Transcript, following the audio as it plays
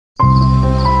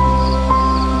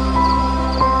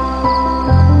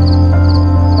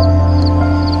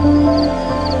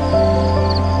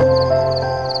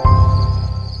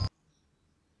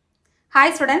Hi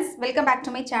students, welcome back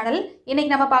to my channel.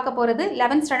 இன்னைக்கு நம்ம பார்க்க போறது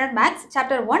 11th standard maths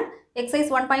chapter 1 exercise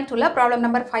 1.2 ல problem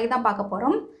number 5 தான் பார்க்க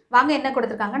போறோம். வாங்க என்ன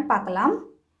கொடுத்திருக்காங்கன்னு பார்க்கலாம்.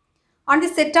 On the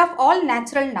set of all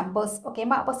natural numbers.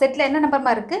 ஓகேமா? அப்ப செட்ல என்ன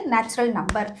நம்பர்மா இருக்கு? Natural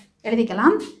number.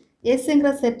 எழுதிக்கலாம்.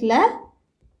 Sங்கற செட்ல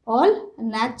all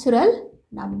natural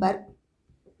number.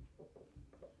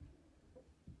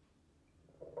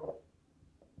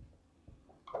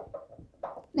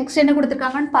 Next என்ன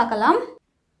கொடுத்திருக்காங்கன்னு பார்க்கலாம்.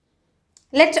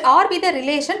 Let R be the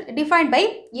relation defined by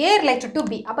A related to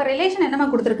B. அப்ப relation என்னமா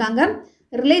கொடுத்திருக்காங்க?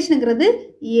 Relationங்கிறது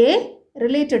A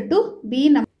related to B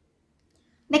number.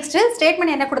 Next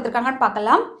statement என்ன கொடுத்திருக்காங்கன்னு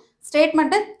பார்க்கலாம்.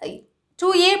 Statement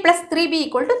 2A plus 3B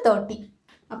equal to 30.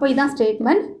 அப்போ இதான்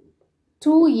statement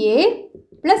 2A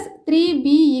plus 3B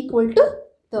equal to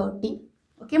 30.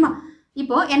 ஓகேமா?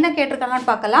 இப்போ என்ன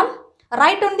கேட்டிருக்காங்கன்னு பார்க்கலாம்.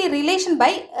 Write on the relation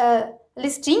by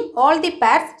listing all the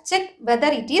pairs. Check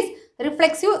whether it is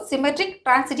reflexive, symmetric,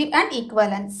 transitive and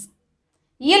equivalence.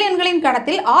 இயல் எண்களின்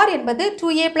கணத்தில் R என்பது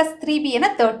 2A plus 3B என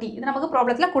 30. இது நமக்கு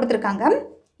ப்ராப்ளத்தில் கொடுத்திருக்காங்க.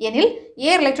 எனில்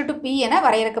A related to B என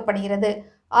வரையறுக்கப்படுகிறது.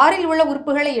 R இல் உள்ள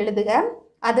உறுப்புகளை எழுதுக.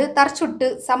 அது தற்சுட்டு,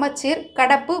 சமச்சீர்,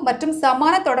 கடப்பு மற்றும்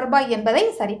சமான தொடர்பா என்பதை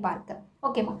சரிபார்க்க.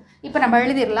 ஓகேமா? இப்போ நம்ம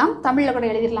எழுதிடலாம். தமிழில் கூட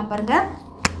எழுதிடலாம் பாருங்க.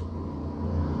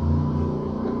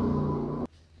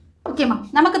 ஓகேமா?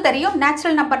 நமக்கு தெரியும்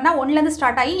நேச்சுரல் நம்பர்னா 1லேருந்து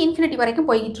ஸ்டார்ட் ஆகி இன்ஃபினிட்டி வரைக்கும்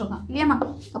போய்கிட்டு இருக்கோம் இல்லையாமா?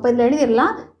 அப்போ இதில்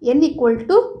எழுதிடலாம் n equal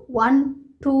to 1,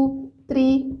 2, 3,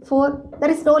 4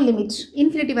 there is no limit.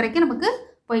 Infinity வரைக்கும் நமக்கு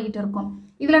போய்கிட்டு இருக்கும்.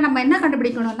 இதில் நம்ம என்ன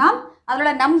கண்டுபிடிக்கணும்னா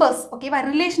அதோட நம்பர்ஸ் ஓகேவா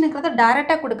ரிலேஷனுங்கிறத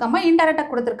டைரெக்டாக கொடுக்காம இன்டைரக்டாக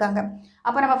கொடுத்துருக்காங்க.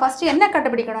 அப்போ நம்ம ஃபஸ்ட்டு என்ன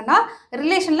கண்டுபிடிக்கணும்னா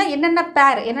ரிலேஷனில் என்னென்ன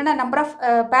பேர் என்னென்ன நம்பர் ஆஃப்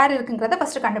பேர் இருக்குங்கிறத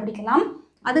ஃபஸ்ட்டு கண்டுபிடிக்கலாம்.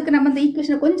 அதுக்கு நம்ம இந்த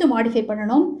ஈக்குவேஷனை கொஞ்சம் மாடிஃபை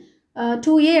பண்ணணும்.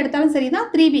 2A எடுத்தாலும் சரி தான்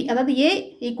 3B அதாவது A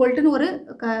ஈக்குவல்ட்டுன்னு ஒரு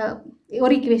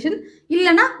ஈக்குவேஷன்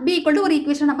இல்லைனா B ஈக்குவல் டு ஒரு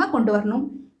ஈக்குவேஷன் நம்ம கொண்டு வரணும்.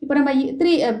 இப்போ நம்ம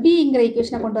Bங்கிற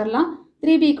ஈக்குவேஷனை கொண்டு வரலாம்.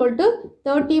 3B equal to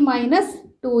 30 minus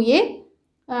 2A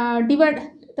divide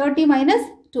 30 minus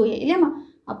 2A இல்லையாம்மா?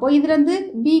 அப்போது இதுலேருந்து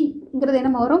Bங்கிறது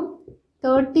என்னம்மா வரும்?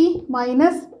 30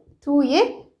 மைனஸ் 2A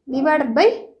டிவைடட் பை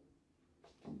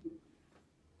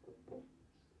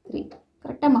 3.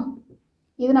 கரெக்டாம்மா?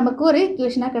 இது நமக்கு ஒரு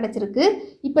ஈக்குவேஷனாக கிடச்சிருக்கு.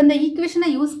 இப்போ இந்த ஈக்குவேஷனை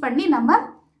யூஸ் பண்ணி நம்ம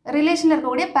ரிலேஷனில்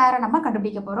இருக்கக்கூடிய பேரை நம்ம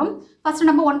கண்டுபிடிக்க போகிறோம். ஃபஸ்ட்டு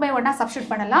நம்ம 1 by 1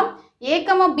 சப்ஸ்டியூட் பண்ணலாம். A,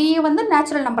 B வந்து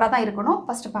நேச்சுரல் நம்பராக தான் இருக்கணும்.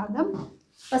 ஃபஸ்ட்டு பாருங்க.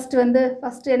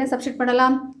 ஃபஸ்ட்டு என்ன சப்ஸ்டியூட்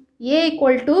பண்ணலாம்? A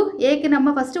ஈக்குவல் டு ஏக்கு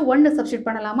நம்ம ஃபஸ்ட்டு 1 சப்ஸ்டியூட்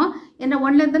பண்ணலாமா? என்ன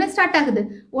 1லேருந்து தானே ஸ்டார்ட் ஆகுது.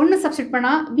 1 சப்ஸ்டியூட்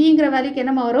பண்ணால் Bங்கிற வேல்யூக்கு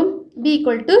என்னமா வரும்? B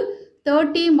equal to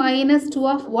 30 minus 2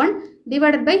 of 1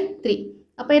 divided by 3.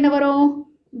 அப்போ என்ன வரும்?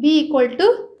 B ஈக்குவல் டு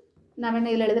நான் என்ன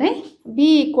இதில் எழுதுகிறேன். B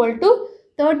equal to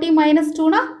 30 minus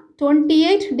 2னா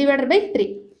 28 divided by 3.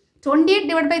 28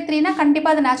 divide by 3னா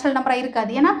கண்டிப்பாக அது நேச்சுரல் நம்பராக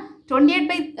இருக்காது. ஏன்னா 28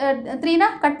 பை 3னா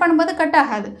கட் பண்ணும்போது கட்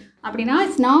ஆகாது. அப்படின்னா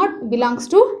it's not belongs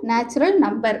to natural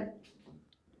number.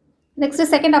 Next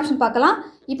second option பார்க்கலாம்.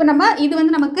 இப்போ நம்ம இது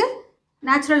வந்து நமக்கு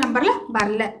நேச்சுரல் நம்பரில்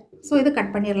வரல. ஸோ இது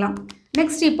கட் பண்ணிடலாம்.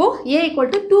 நெக்ஸ்ட் இப்போது A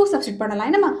ஈக்குவல் டு 2 சப்ஸ்டியூட் பண்ணலாம்.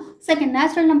 என்னம்மா செகண்ட்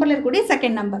நேச்சுரல் நம்பரில் இருக்கக்கூடிய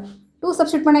செகண்ட் நம்பர் 2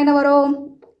 சப்ஸ்டியூட் பண்ணால் என்ன வரும்?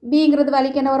 Bங்கிறது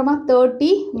வேல்யூக்கு என்ன வருமா? 30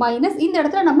 மைனஸ் இந்த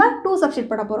இடத்துல நம்ம 2 சப்ஸ்டியூட்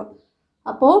பண்ண போகிறோம்.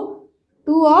 அப்போது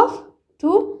 2 ஆஃப்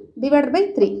 2 டிவைடட் பை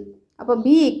 3. அப்போ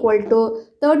B ஈக்குவல் டு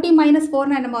 30 மைனஸ்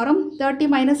 4னா என்ன வரும்? 30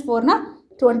 மைனஸ் 4னா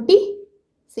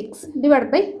 26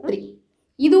 டிவைடட் பை 3.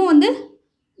 இதுவும் வந்து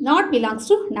not belongs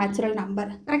to natural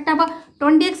number. கரெக்டாப்பா?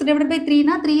 20x divided by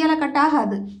 3னா 3யால் cut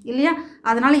ஆகாது இல்லையா?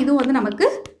 அதனால் இதுவும் வந்து நமக்கு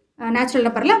நேச்சுரல்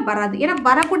நம்பரில் வராது. ஏன்னா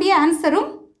வரக்கூடிய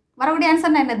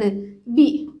ஆன்சர்னா என்னது? B.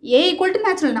 A equal to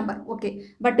natural number. Okay,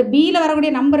 but Bயில்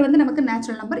வரக்கூடிய நம்பர் வந்து நமக்கு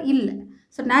நேச்சுரல் நம்பர் இல்லை.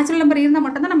 ஸோ நேச்சுரல் நம்பர் இருந்தால்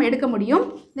மட்டும்தான் நம்ம எடுக்க முடியும்.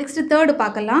 நெக்ஸ்ட்டு தேர்டு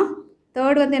பார்க்கலாம்.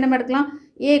 தேர்டு வந்து என்ன எடுக்கலாம்?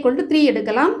 A ஈக்குவல் டு 3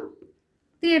 எடுக்கலாம்.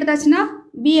 3 எடுத்தாச்சுன்னா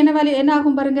B என்ன வேல்யூ என்ன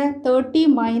ஆகும் பாருங்கள்? 30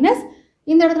 மைனஸ்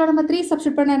இந்த இடத்துல நம்ம 3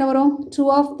 சப்ஸ்டியூட் பண்ண என்ன வரும்? 2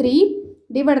 ஆஃப் 3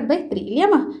 டிவைடட் பை 3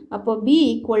 இல்லையாம்மா? அப்போ B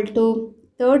ஈக்குவல் டு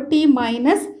 30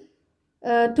 மைனஸ்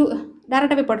 2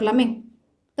 டேரெக்டாகவே போட்டலாமே.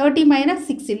 30 மைனஸ்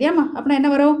 6 இல்லையாம்மா? அப்படின்னா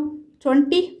என்ன வரும்?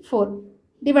 24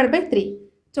 டிவைட் பை 3.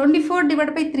 24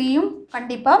 டிவைட் பை 3யும்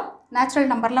கண்டிப்பாக நேச்சுரல்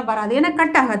நம்பரில் வராது. ஏன்னா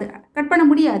கட் ஆகாது, கட் பண்ண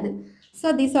முடியாது. So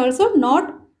this also not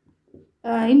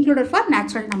included for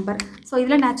natural number. So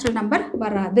இதில் நேச்சுரல் நம்பர்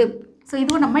வராது. ஸோ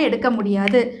இதுவும் நம்ம எடுக்க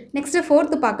முடியாது. நெக்ஸ்ட்டு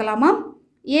ஃபோர்த்து பார்க்கலாமா?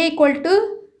 A equal to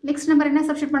next number என்ன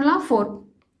சப்ஸ்டியூட் பண்ணலாம்? 4.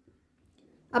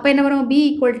 அப்போ என்ன வரும்? B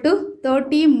equal to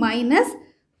 30 minus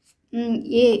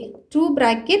A 2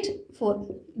 bracket 4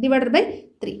 divided by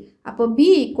 3. அப்போ B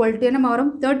ஈக்குவல் டு என்ன வரும்?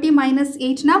 30 மைனஸ்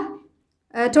 8னா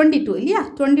 22 இல்லையா?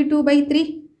 22 பை 3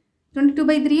 22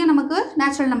 பை 3யும் நமக்கு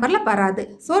நேச்சுரல் நம்பரில் வராது.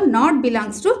 So not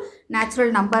belongs to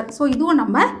natural number. So இதுவும்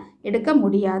நம்ம எடுக்க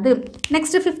முடியாது.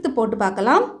 நெக்ஸ்ட்டு ஃபிஃப்த்து போட்டு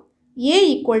பார்க்கலாம். A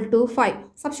ஈக்குவல் டு 5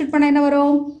 சப்ஸ்டியூட் பண்ண என்ன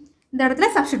வரும்? இந்த இடத்துல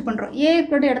சப்ஸ்டிட் பண்ணுறோம். A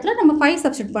இருக்கிற இடத்துல நம்ம 5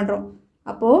 சப்ஸ்டிட் பண்ணுறோம்.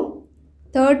 அப்போது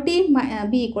 30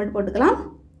 B ஈக்குவல் போட்டுக்கலாம்.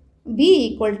 B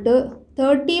equal to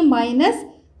 30 minus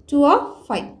 2 of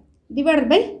 5 divided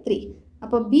by 3.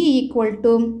 அப்போ B equal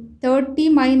to 30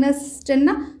 minus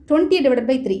 10 20 divided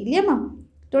by 3 இல்லையாம்மா?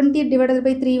 20 டிவைடட்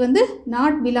பை 3 வந்து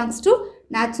not belongs to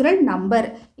natural number.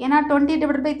 ஏன்னா 20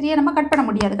 டிவைடட் பை 3 நம்ம கட் பண்ண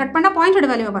முடியாது. கட் பண்ணால் பாயிண்டோட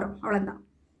வேல்யூ வரும், அவ்வளோதான்.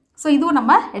 ஸோ இதுவும்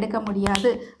நம்ம எடுக்க முடியாது.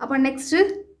 அப்போ நெக்ஸ்ட்டு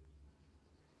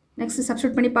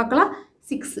சப்ஸ்டிட் பண்ணி பார்க்கலாம்.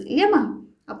 6 இல்லையாம்மா?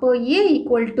 அப்போது A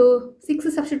ஈக்குவல் டு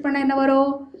 6 சப்ஸ்டிட் பண்ணால் என்ன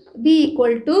வரும்? B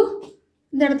ஈக்குவல் டு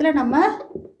இந்த இடத்துல நம்ம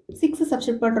 6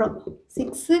 சப்ஸ்டிட் பண்ணுறோம்.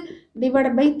 6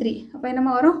 டிவைடட் பை 3 அப்போ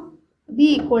என்னம்மா வரும்? B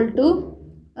ஈக்குவல் டு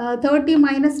 30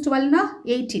 மைனஸ் 12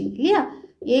 18 இல்லையா?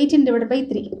 18 டிவைடட் பை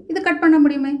 3 இது கட் பண்ண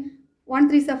முடியுமே? 1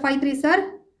 3 சார் 5 3 சார்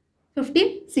 15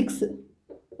 6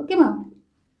 ஓகேம்மா?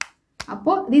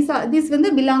 அப்போது this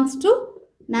வந்து பிலாங்ஸ் டு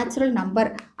நேச்சுரல் நம்பர்.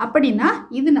 அப்படின்னா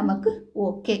இது நமக்கு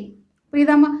ஓகே.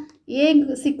 புரியுதாம்மா?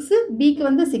 ஏக்கு 6 பிக்கு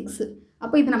வந்து 6.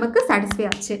 அப்போ இது நமக்கு சாட்டிஸ்ஃபை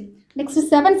ஆச்சு. நெக்ஸ்ட்டு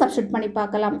 7 சப்ஸ்டிட் பண்ணி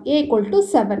பார்க்கலாம். A equal to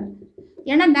 7.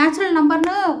 ஏன்னா நேச்சுரல்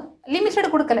நம்பர்னு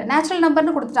லிமிட்டட் கொடுக்கல, நேச்சுரல்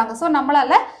நம்பர்னு கொடுத்துட்டாங்க. ஸோ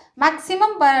நம்மளால்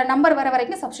மேக்ஸிமம் நம்பர் வர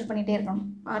வரைக்கும் சப்ஸ்டிட் பண்ணிகிட்டே இருக்கணும்.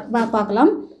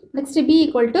 பார்க்கலாம். Next B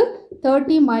equal to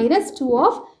 30 minus 2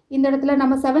 of இந்த இடத்துல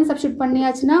நம்ம 7 சப்ஸ்டிட்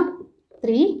பண்ணியாச்சுன்னா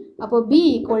 3. அப்போது B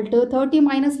ஈக்குவல் டு 30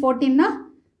 மைனஸ் 14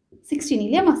 16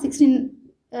 இல்லையாம்மா? 16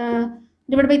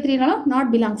 divide by 3னாலும் not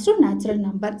belongs to natural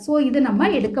number. So இது நம்ம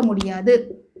எடுக்க முடியாது.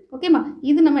 ஓகேம்மா?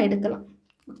 இது நம்ம எடுக்கலாம்.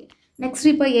 ஓகே. நெக்ஸ்ட்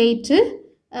இப்போ 8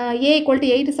 A ஈக்குவல் டு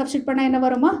 8 சப்ஸ்டிட் பண்ணால் என்ன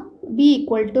வருமா? B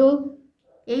ஈக்குவல் டு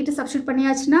 8 சப்ஸ்டிட்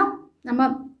பண்ணியாச்சுன்னா நம்ம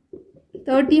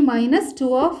 30 மைனஸ் 2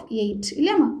 ஆஃப் 8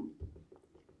 இல்லையாம்மா?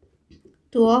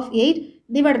 2 ஆஃப் 8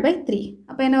 டிவைட் பை 3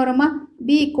 அப்போ என்ன வருமா?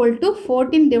 B equal to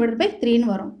 14 divide by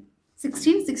 3ன்னு வரும்.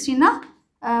 16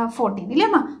 14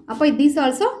 இல்லையாம்மா? அப்போ these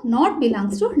also not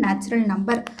belongs to natural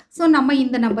number. So நம்ம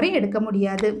இந்த நம்பரை எடுக்க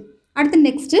முடியாது. அடுத்து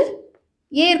நெக்ஸ்ட்டு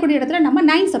A இருக்கக்கூடிய இடத்துல நம்ம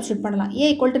 9 சப்ஸ்டிட் பண்ணலாம். A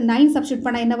ஈக்குவல் டு 9 சப்ஸ்டிட்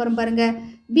பண்ணால் என்ன வரும் பாருங்கள்?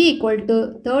 B equal to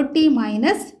 30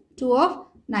 minus 2 of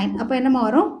 9 அப்போ என்னம்மா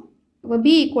வரும்? அப்போ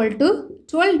B equal to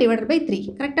 12 divided by 3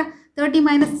 கரெக்டாக? 30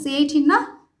 மைனஸ் 18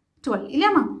 12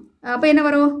 இல்லையாம்மா? அப்போ என்ன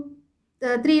வரும்?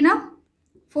 3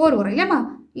 4 வரும் இல்லையாம்மா?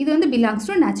 இது வந்து belongs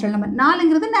to natural number.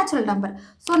 4ங்கிறது natural number.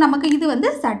 So நமக்கு இது வந்து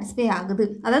சாட்டிஸ்ஃபை ஆகுது.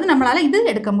 அதாவது நம்மளால் இது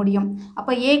எடுக்க முடியும்.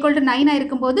 அப்போ A ஈக்குவல் டு 9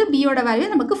 இருக்கும்போது Bயோட வேல்யூ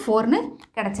நமக்கு 4ன்னு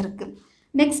கிடச்சிருக்கு.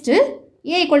 Next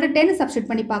A equal to 10 substitute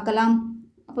பண்ணி பார்க்கலாம்.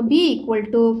 அப்போ B ஈக்குவல்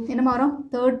டு என்னமா வரும்?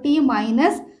 30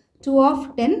 மைனஸ் 2 ஆஃப்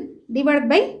 10 டிவைட்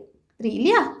பை 3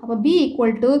 இல்லையா? அப்போ B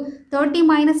equal to 30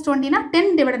 minus 20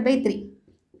 10 divide by 3.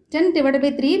 10 divided by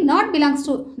 3 not belongs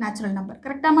to natural number.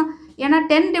 கரெக்டாமா? ஏன்னா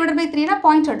 10 divided by 3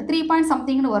 பாயிண்டட் 3 பாயிண்ட்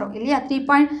சம்திங்னு வரும் இல்லையா?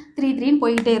 3.33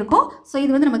 போயிட்டே இருக்கும். ஸோ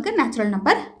இது வந்து நமக்கு நேச்சுரல்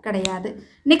நம்பர் கிடையாது.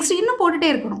 நெக்ஸ்ட் இன்னும் போட்டுகிட்டே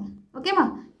இருக்கணும். ஓகேவா?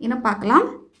 இன்னும் பார்க்கலாம்.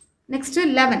 Next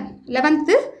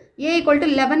 11th A equal to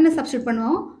 11 substitute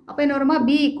பண்ணுவோம். அப்போ என்ன வருமா?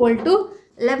 B ஈக்குவல் டு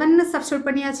 11 சப்ஸ்டியூட்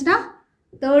பண்ணியாச்சுன்னா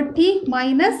 30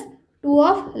 மைனஸ் 2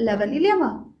 ஆஃப் 11 இல்லையாமா?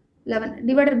 11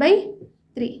 டிவைடட் பை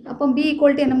 3. அப்போ B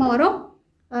ஈக்குவல் டு என்னமா வரும்?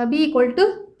 B ஈக்குவல் டு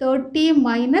 30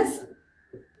 minus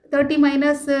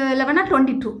 11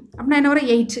 22 அப்படின்னா என்ன வரும்?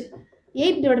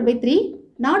 8 divided by 3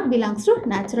 not belongs to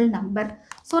natural number.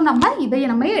 So நம்ம இதை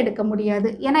நம்ம எடுக்க முடியாது.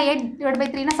 ஏன்னா 8 divided by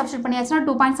 3 சப்ஸ்டியூட் பண்ணியாச்சுன்னா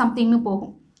 2 பாயிண்ட் சம்திங்னு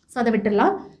போகும். ஸோ அதை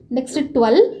விட்டுடலாம். நெக்ஸ்ட்டு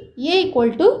 12 A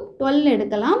ஈக்குவல் டு 12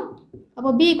 எடுக்கலாம். அப்போ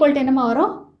B ஈக்குவல் டு என்னமா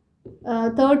வரும்?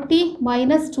 30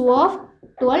 minus 2 ஆஃப்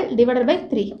 12 divided by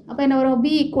 3. அப்போ என்ன வரும்?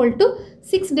 B equal to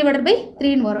 6 divided by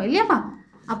 3ன்னு வரும் இல்லையாப்பா?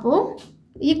 அப்போது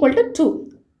equal to 2.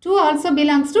 2 also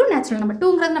belongs to natural number.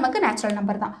 2ங்கிறது நமக்கு நேச்சுரல்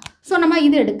நம்பர் தான். ஸோ நம்ம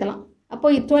இது எடுக்கலாம். அப்போ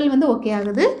 12 வந்து ஓகே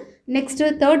ஆகுது. நெக்ஸ்ட்டு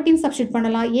 13 சப்ஸ்டியூட்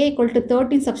பண்ணலாம். A ஈக்குவல் டு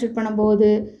 13 சப்ஸ்டியூட் பண்ணும்போது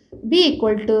B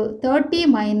equal to 30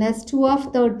 minus 2 of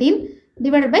 13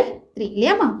 divided by 3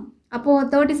 இல்லையாமா? அப்போது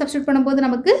 30 சப்ஸ்டியூட் பண்ணும்போது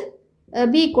நமக்கு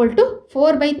B ஈக்குவல் டு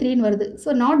 4/3ன்னு வருது.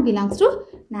 So not belongs to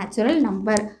natural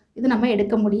number. இது நம்ம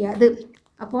எடுக்க முடியாது.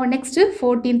 அப்போது நெக்ஸ்ட்டு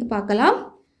 14th பார்க்கலாம்.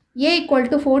 A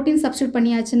ஈக்குவல் டு 14 சப்ஸ்டியூட்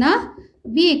பண்ணியாச்சுன்னா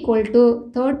B equal to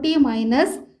 30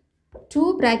 minus 2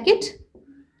 bracket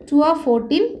 2 of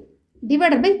 14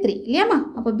 divided by 3 இல்லையாமா?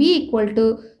 அப்போ B equal to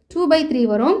 2/3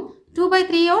 வரும்.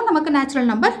 2/3யும் நமக்கு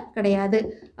நேச்சுரல் நம்பர் கிடையாது.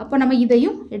 அப்போ நம்ம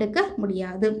இதையும் எடுக்க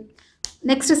முடியாது.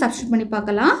 நெக்ஸ்ட் சப்ஸ்டியூட் பண்ணி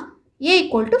பார்க்கலாம். A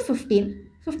equal to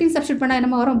 15 சப்ஸ்டியூட் பண்ணால்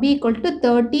என்னமா வரும்? B equal to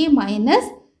 30 minus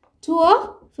 2 of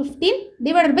 15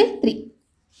 divided by 3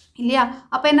 இல்லையா?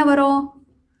 அப்போ என்ன வரும்?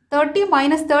 30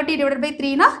 minus 30 divided by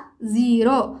 3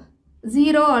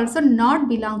 0 also not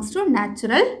belongs to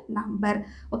natural number.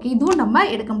 Okay, இதுவும் நம்ம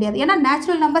எடுக்க முடியாது. ஏன்னா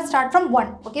நேச்சுரல் நம்பர் ஸ்டார்ட் ஃப்ரம் 1.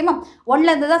 ஓகேமா?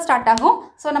 1லேருந்து தான் ஸ்டார்ட் ஆகும்.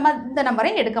 ஸோ நம்ம இந்த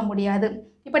நம்பரை எடுக்க முடியாது.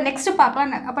 இப்போ நெக்ஸ்ட்டு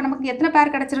பார்க்கலாம். அப்போ நமக்கு எத்தனை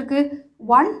பேர் கிடச்சிருக்கு?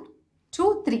 1 2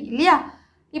 3 இல்லையா?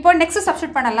 இப்போ நெக்ஸ்ட்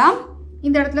சப்ஸ்டிட் பண்ணலாம்.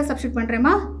 இந்த இடத்துல சப்ஸ்டிட்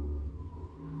பண்ணுறேம்மா.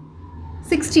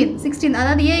 16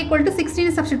 அதாவது a ஈக்குவல் டு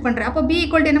 16 சப்ஸ்டிட் பண்ணுறேன். அப்போ b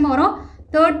ஈக்குவல் டு என்னமா வரும்?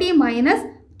 30 minus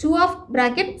 2 of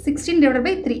bracket 16 divide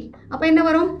by 3. அப்போ என்ன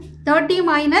வரும்? 30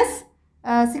 மைனஸ்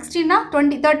 16னா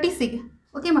 20 36.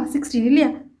 ஓகேம்மா 16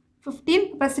 இல்லையா? 15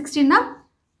 ப்ளஸ் 16னா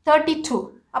 32.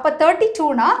 அப்போ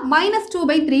 32னா மைனஸ்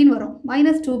 2/3ன்னு வரும்.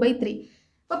 மைனஸ் 2/3.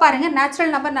 இப்போ பாருங்கள்,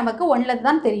 நேச்சுரல் நம்பர் நமக்கு 1ல்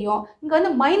தான் தெரியும். இங்கே வந்து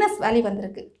மைனஸ் வேல்யூ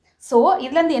வந்திருக்கு. ஸோ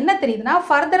இதுலேருந்து என்ன தெரியுதுன்னா,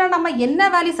 ஃபர்தராக நம்ம என்ன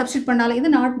வேல்யூ சப்ஸ்டிட் பண்ணாலும் இது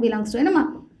நாட் பிலாங்ஸ் டு என்னம்மா?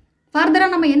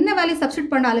 ஃபர்தராக நம்ம என்ன வேல்யூ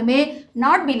சப்ஸ்டிட் பண்ணாலுமே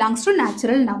not belongs to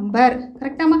natural number.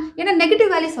 கரெக்டாமா? ஏன்னா நெகட்டிவ்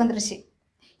வேல்யூஸ் வந்துருச்சு.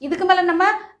 இதுக்கு மேலே நம்ம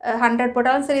 100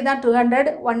 போட்டாலும் சரி தான், 200,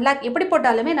 1 lakh எப்படி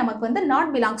போட்டாலுமே நமக்கு வந்து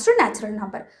not belongs to natural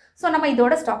number. So நம்ம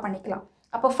இதோட ஸ்டாப் பண்ணிக்கலாம்.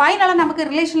 அப்போ ஃபைனலாக நமக்கு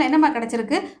ரிலேஷனில் என்னம்மா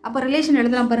கிடச்சிருக்கு? அப்போ ரிலேஷன்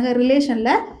எழுதலாம் பாருங்கள்.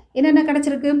 ரிலேஷனில் என்னென்ன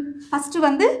கிடச்சிருக்கு? ஃபஸ்ட்டு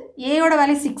வந்து ஏயோட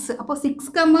வேல்யூ 6. அப்போ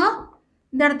 6,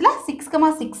 இந்த இடத்துல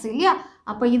 6,6 இல்லையா?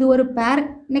 அப்போ இது ஒரு பேர்.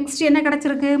 நெக்ஸ்ட் என்ன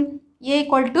கிடச்சிருக்கு? a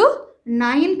ஈக்குவல் டு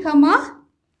 9,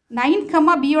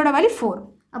 பியோட வேல்யூ 4.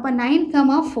 அப்போ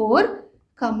 9,4,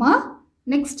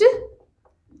 நெக்ஸ்ட்டு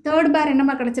தேர்ட் பேர்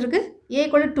என்னம்மா கிடச்சிருக்கு? a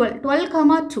ஈக்குவல் டு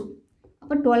 12,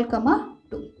 அப்போ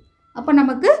 12,2. அப்போ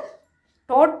நமக்கு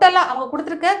டோட்டலாக அவங்க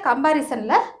கொடுத்துருக்க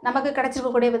கம்பேரிசனில் நமக்கு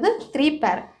கிடச்சிருக்கக்கூடியது 3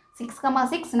 பேர்.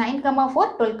 6,6, 9,4,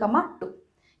 12,2.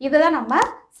 இதுதான் நம்ம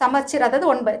சமச்சீர், அதாவது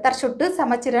 1 தற்சுட்டு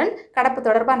சமச்சீரன் கடப்பு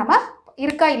தொடர்பாக நம்ம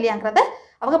இருக்கா இல்லையாங்கிறத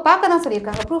அவங்க பார்க்க தான்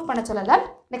சொல்லியிருக்காங்க, ப்ரூஃப் பண்ண சொல்லலை.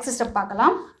 நெக்ஸ்ட் ஸ்டெப்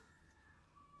பார்க்கலாம்.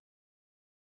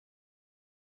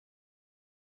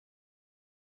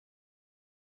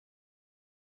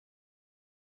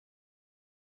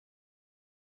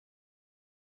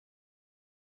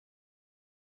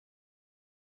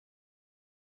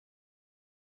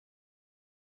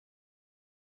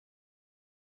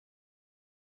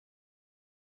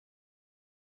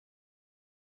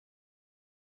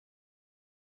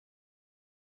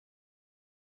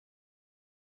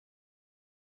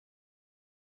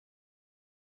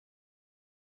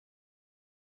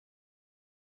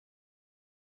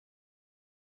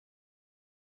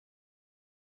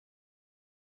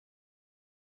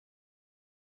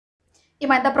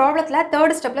 இப்போ இந்த ப்ராப்ளத்தில்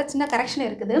தேர்ட் ஸ்டெப்பில் சின்ன கரெக்ஷன்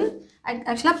இருக்குது.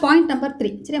 ஆக்சுவலாக பாயிண்ட் நம்பர்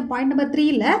 3 சரி, பாயிண்ட் நம்பர்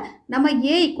 3ல் நம்ம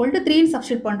a ஈக்குவல் டு 3ன்னு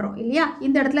சப்ஸ்டிட் பண்ணுறோம் இல்லையா?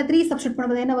 இந்த இடத்துல 3 சப்ஸ்டிட்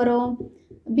பண்ணும்போது என்ன வரும்?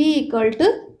 b equal to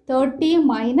 30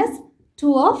 minus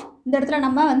 2 of, இந்த இடத்துல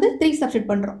நம்ம வந்து 3 சப்ஸ்டிட்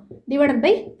பண்ணுறோம், டிவைடட்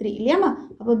பை 3 இல்லையாம்மா?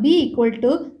 அப்போ b ஈக்குவல்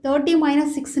டு 30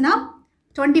 மைனஸ் 6னா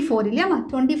 24 இல்லையாம்மா?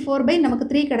 24 பை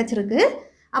நமக்கு 3 கிடச்சிருக்கு.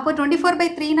 அப்போ 24 பை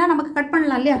 3னா நமக்கு கட்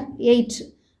பண்ணலாம் இல்லையா?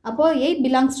 8. அப்போது 8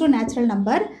 பிலாங்ஸ் டு நேச்சுரல்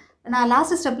நம்பர். நான்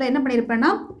லாஸ்ட் ஸ்டெப்பில் என்ன பண்ணியிருப்பேன்னா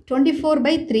 24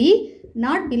 by 3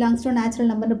 not belongs to natural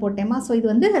நம்பர்னு போட்டேம்மா. ஸோ இது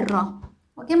வந்து ராங்.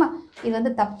 ஓகேம்மா, இது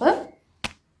வந்து தப்பு.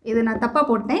 இது நான் தப்பாக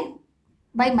போட்டேன்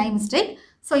பை மை மிஸ்டேக்.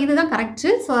 ஸோ இதுதான் கரெக்டு.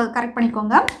 ஸோ கரெக்ட்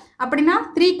பண்ணிக்கோங்க. அப்படின்னா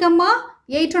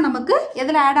 3,8 நமக்கு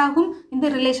எதில் ஆட் ஆகும்?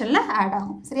 இந்த ரிலேஷனில் ஆட்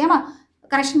ஆகும். சரியாம்மா?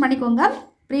 கரெக்ஷன் பண்ணிக்கோங்க.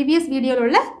 ப்ரீவியஸ் வீடியோவில்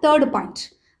உள்ள தேர்டு பாயிண்ட்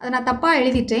அதை நான் தப்பாக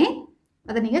எழுதிட்டேன்,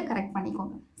 அதை நீங்கள் கரெக்ட்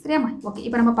பண்ணிக்கோங்க. சரியாம்மா? ஓகே,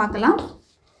 இப்போ நம்ம பார்க்கலாம்.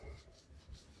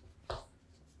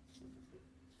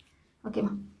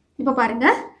 ஓகேம்மா, இப்போ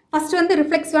பாருங்கள், ஃபஸ்ட்டு வந்து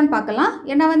ரிஃப்ளெக்சிவான்னு பார்க்கலாம்.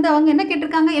 ஏன்னா வந்து அவங்க என்ன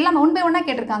கேட்டிருக்காங்க? எல்லாம் 1 by 1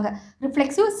 கேட்டிருக்காங்க.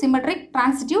 Reflexive, symmetric,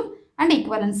 transitive and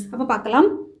equivalence. அப்போ பார்க்கலாம்.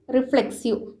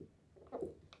 ரிஃப்ளெக்சிவ்.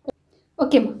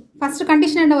 ஓகேம்மா, ஃபஸ்ட்டு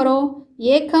கண்டிஷன் என்ன வரும்?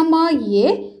 a, a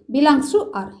belongs to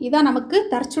r. இதான் நமக்கு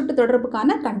தற்சுட்டு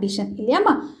தொடர்புக்கான கண்டிஷன்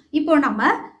இல்லையாம்மா? இப்போ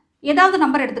நம்ம ஏதாவது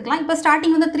நம்பர் எடுத்துக்கலாம். இப்போ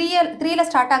ஸ்டார்டிங் வந்து 3ல்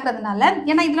ஸ்டார்ட் ஆகுறதுனால,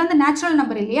 ஏன்னா இதில் வந்து நேச்சுரல்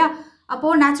நம்பர் இல்லையா?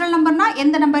 அப்போது நேச்சுரல் நம்பர்னால்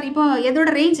எந்த நம்பர்? இப்போ இதோட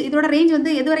ரேஞ்ச்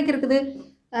வந்து எது வரைக்கும் இருக்குது?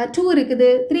 2 இருக்குது,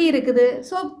 3 இருக்குது.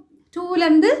 ஸோ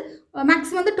 2லேருந்து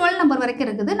மேக்ஸிமம் வந்து 12 நம்பர் வரைக்கும்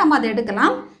இருக்குது. நம்ம அதை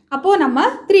எடுக்கலாம். அப்போது நம்ம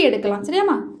 3 எடுக்கலாம்.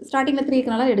 சரியாம்மா? ஸ்டார்டிங்கில் 3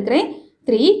 இருக்கனால எடுக்கிறேன்.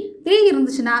 3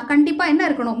 இருந்துச்சுன்னா கண்டிப்பாக என்ன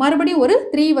இருக்கணும்? மறுபடியும் ஒரு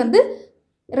 3 வந்து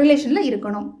ரிலேஷனில்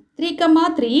இருக்கணும்.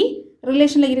 3,3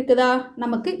 ரிலேஷனில் இருக்குதா?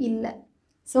 நமக்கு இல்லை.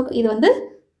 ஸோ இது வந்து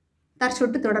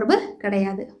தற்சுட்டு தொடர்பு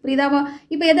கிடையாது. புரியுதாவா?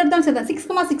 இப்போ எது எடுத்தாலும் சரி தான்.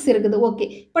 6,6 இருக்குது. ஓகே,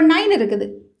 இப்போ 9 இருக்குது.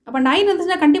 அப்போ 9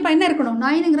 இருந்துச்சுன்னா கண்டிப்பாக என்ன இருக்கணும்?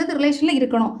 9ங்கிறது ரிலேஷனில்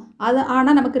இருக்கணும். அது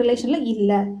ஆனால் நமக்கு ரிலேஷனில்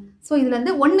இல்லை. ஸோ இதில்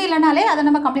வந்து 1 இல்லைனாலே அதை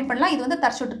நம்ம கம்ப்ளீட் பண்ணலாம். இது வந்து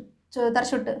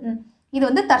தற்சுட்டு இது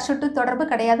வந்து தற்சுட்டு தொடர்பு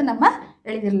கிடையாது, நம்ம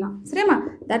எழுதிடலாம். சரியாம்மா?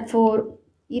 That four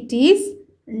it is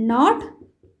not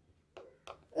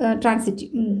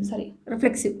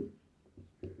reflexive.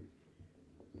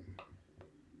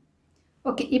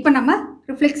 Okay, இப்போ நம்ம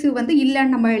ரிஃப்ளெக்சிவ் வந்து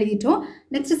இல்லைன்னு நம்ம எழுதிட்டோம்.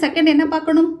 நெக்ஸ்ட் செகண்ட் என்ன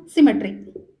பார்க்கணும்? சிமெட்ரிக்.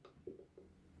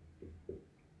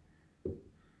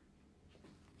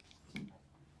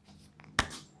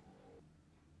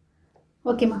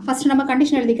 ஓகேம்மா, ஃபஸ்ட்டு நம்ம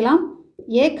கண்டிஷன் எழுதிக்கலாம்.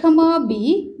 a, b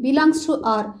belongs to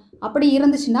r அப்படி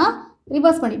இருந்துச்சுன்னா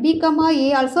ரிவர்ஸ் பண்ணி b, a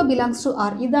also belongs to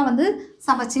R. இதுதான் வந்து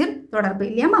சமச்சீர் தொடர்பு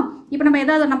இல்லையாமா. இப்போ நம்ம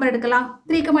ஏதாவது ஒரு நம்பர் எடுக்கலாம்.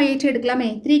 3,8 எடுக்கலாமே.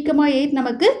 3,8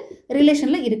 நமக்கு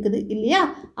ரிலேஷனில் இருக்குது இல்லையா.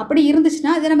 அப்படி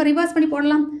இருந்துச்சுன்னா இதை நம்ம ரிவர்ஸ் பண்ணி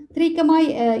போடலாம்.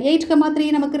 8,3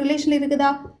 நமக்கு ரிலேஷனில்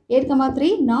இருக்குதா.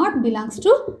 8,3 not belongs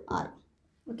to R.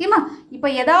 ஓகேமா. இப்போ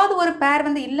ஏதாவது ஒரு பேர்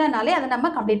வந்து இல்லைனாலே அதை நம்ம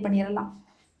கம்ப்ளீட் பண்ணிடலாம்.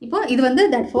 இப்போ இது வந்து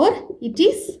therefore it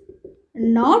is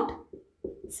not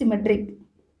symmetric.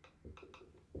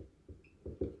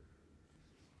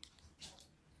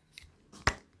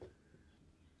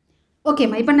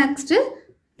 ஓகேம்மா. இப்போ நெக்ஸ்ட்டு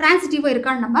ட்ரான்சிட்டிவாக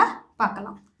இருக்கான்னு நம்ம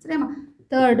பார்க்கலாம். சரியாம்மா.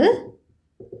 Third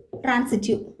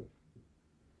transitive.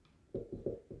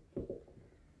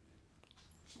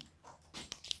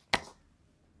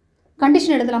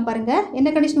 கண்டிஷன் எழுதலாம் பாருங்க.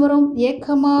 என்ன கண்டிஷன் வரும்? a,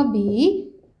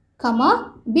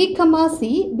 b, c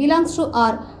belongs to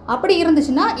R. அப்படி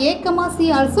இருந்துச்சுன்னா a, c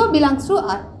also belongs to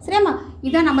R. சரியாம்மா.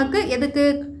 இதான் நமக்கு எதுக்கு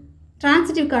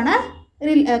ட்ரான்சிட்டிவ்க்கான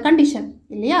கண்டிஷன்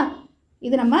இல்லையா.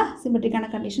 இது நம்ம சிமெட்ரிக்கான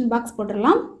கண்டிஷன் பாக்ஸ்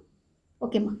போட்டுடலாம்.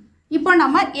 ஓகேம்மா. இப்போ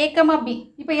நம்ம a, b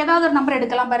இப்போ ஏதாவது ஒரு நம்பர்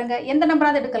எடுக்கலாம் பாருங்கள். எந்த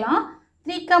நம்பராவது எடுக்கலாம்.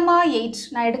 3,8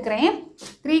 நான் எடுக்கிறேன்.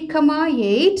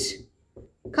 3,8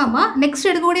 நெக்ஸ்ட்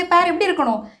எடுக்கக்கூடிய பேர் எப்படி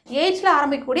இருக்கணும்? 8ல்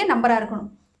ஆரம்பிக்கக்கூடிய நம்பராக இருக்கணும்.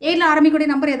 8ல் ஆரம்பிக்கக்கூடிய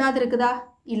நம்பர் ஏதாவது இருக்குதா?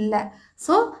 இல்லை.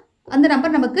 ஸோ அந்த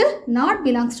நம்பர் நமக்கு நாட்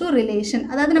பிலாங்ஸ் டு ரிலேஷன்.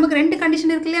 அதாவது நமக்கு ரெண்டு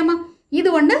கண்டிஷன் இருக்கு இல்லையாம்மா. இது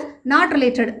ஒன்று நாட்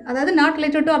ரிலேட்டட், அதாவது நாட்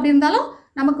ரிலேட்டட் டு அப்படி இருந்தாலும்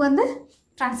நமக்கு வந்து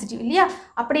ட்ரான்சிட்டிவ் இல்லையா.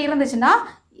 அப்படி இருந்துச்சுன்னா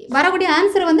வரக்கூடிய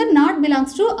ஆன்சர் வந்து நாட்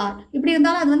பிலாங்ஸ் டு ஆர். இப்படி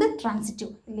இருந்தாலும் அது வந்து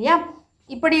ட்ரான்சிட்டிவ் இல்லையா.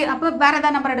 இப்படி அப்போ வேறு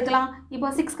ஏதாவது நம்பர் எடுக்கலாம். இப்போ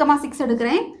 6,6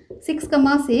 எடுக்கிறேன்.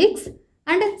 6,6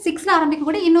 அண்டு 6ல்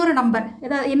ஆரம்பிக்கக்கூடிய இன்னொரு நம்பர்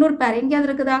ஏதாவது இன்னொரு பேர் எங்கேயாவது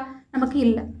இருக்குதா? நமக்கு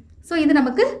இல்லை. ஸோ இது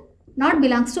நமக்கு நாட்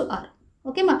பிலாங்ஸ் டு ஆர்.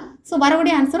 ஓகேம்மா. ஸோ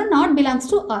வரக்கூடிய ஆன்சரும் நாட்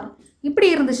பிலாங்ஸ் டு ஆர். இப்படி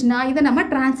இருந்துச்சுன்னா இதை நம்ம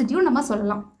ட்ரான்சிட்டிவ் நம்ம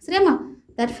சொல்லலாம். சரியாம்மா.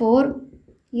 therefore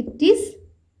it is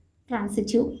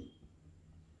transitive.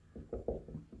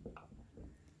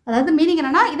 அதாவது மீனிங்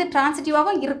என்னன்னா இது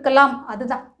ட்ரான்சிட்டிவாகவும் இருக்கலாம்.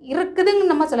 அதுதான் இருக்குதுன்னு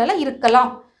நம்ம சொல்லலை,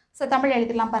 இருக்கலாம். ஸோ தமிழ்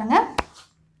எழுதிடலாம் பாருங்க.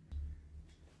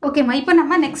 ஓகேம்மா. இப்போ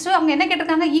நம்ம நெக்ஸ்ட்டு அவங்க என்ன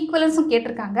கேட்டிருக்காங்க? ஈக்குவலன்ஸும்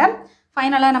கேட்டிருக்காங்க.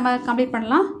 ஃபைனலாக நம்ம கம்ப்ளீட்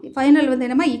பண்ணலாம். ஃபைனல் வந்து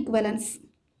என்னமா ஈக்குவலன்ஸ்.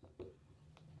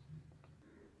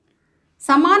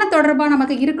 சமான தொடர்பாக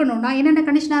நமக்கு இருக்கணும்னா என்னென்ன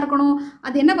கண்டிஷனாக இருக்கணும்?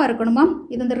 அது என்னவா இருக்கணுமா?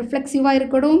 இது வந்து ரிஃப்ளெக்சிவாக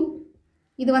இருக்கணும்.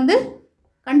 இது வந்து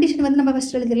கண்டிஷன் வந்து நம்ம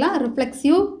ஃபஸ்ட் எழுதிடலாம்.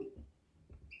 Reflexive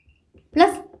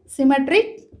plus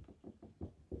symmetric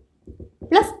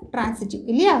plus transitive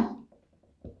இல்லையா.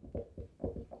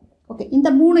 ஓகே. இந்த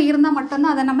 3 இருந்தால்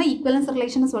மட்டும்தான் அதை நம்ம ஈக்குவலன்ஸ்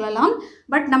ரிலேஷன் சொல்லலாம்.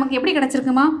 பட் நமக்கு எப்படி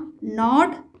கிடச்சிருக்குமா?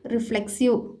 Not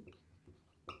reflexive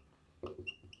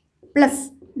plus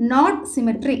not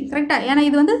symmetric. கரெக்டாக. ஏன்னா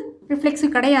இது வந்து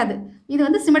ரிஃப்ளெக்சிவ் கிடையாது, இது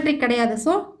வந்து சிமெட்ரிக் கிடையாது.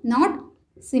 ஸோ நாட்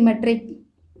சிமெட்ரிக்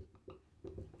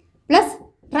ப்ளஸ்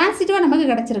ட்ரான்சிட்டிவாக நமக்கு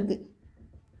கிடச்சிருக்கு.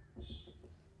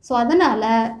 ஸோ அதனால்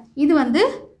இது வந்து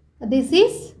this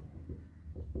is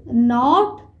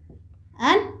not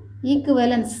and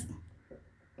equivalence.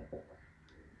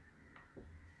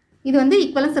 இது வந்து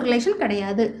ஈக்குவலன்ஸ் ரிலேஷன்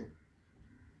கிடையாது.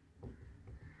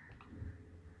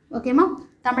 ஓகேம்மா.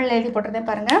 தமிழில் எழுதி போட்டுறதே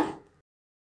பாருங்கள்.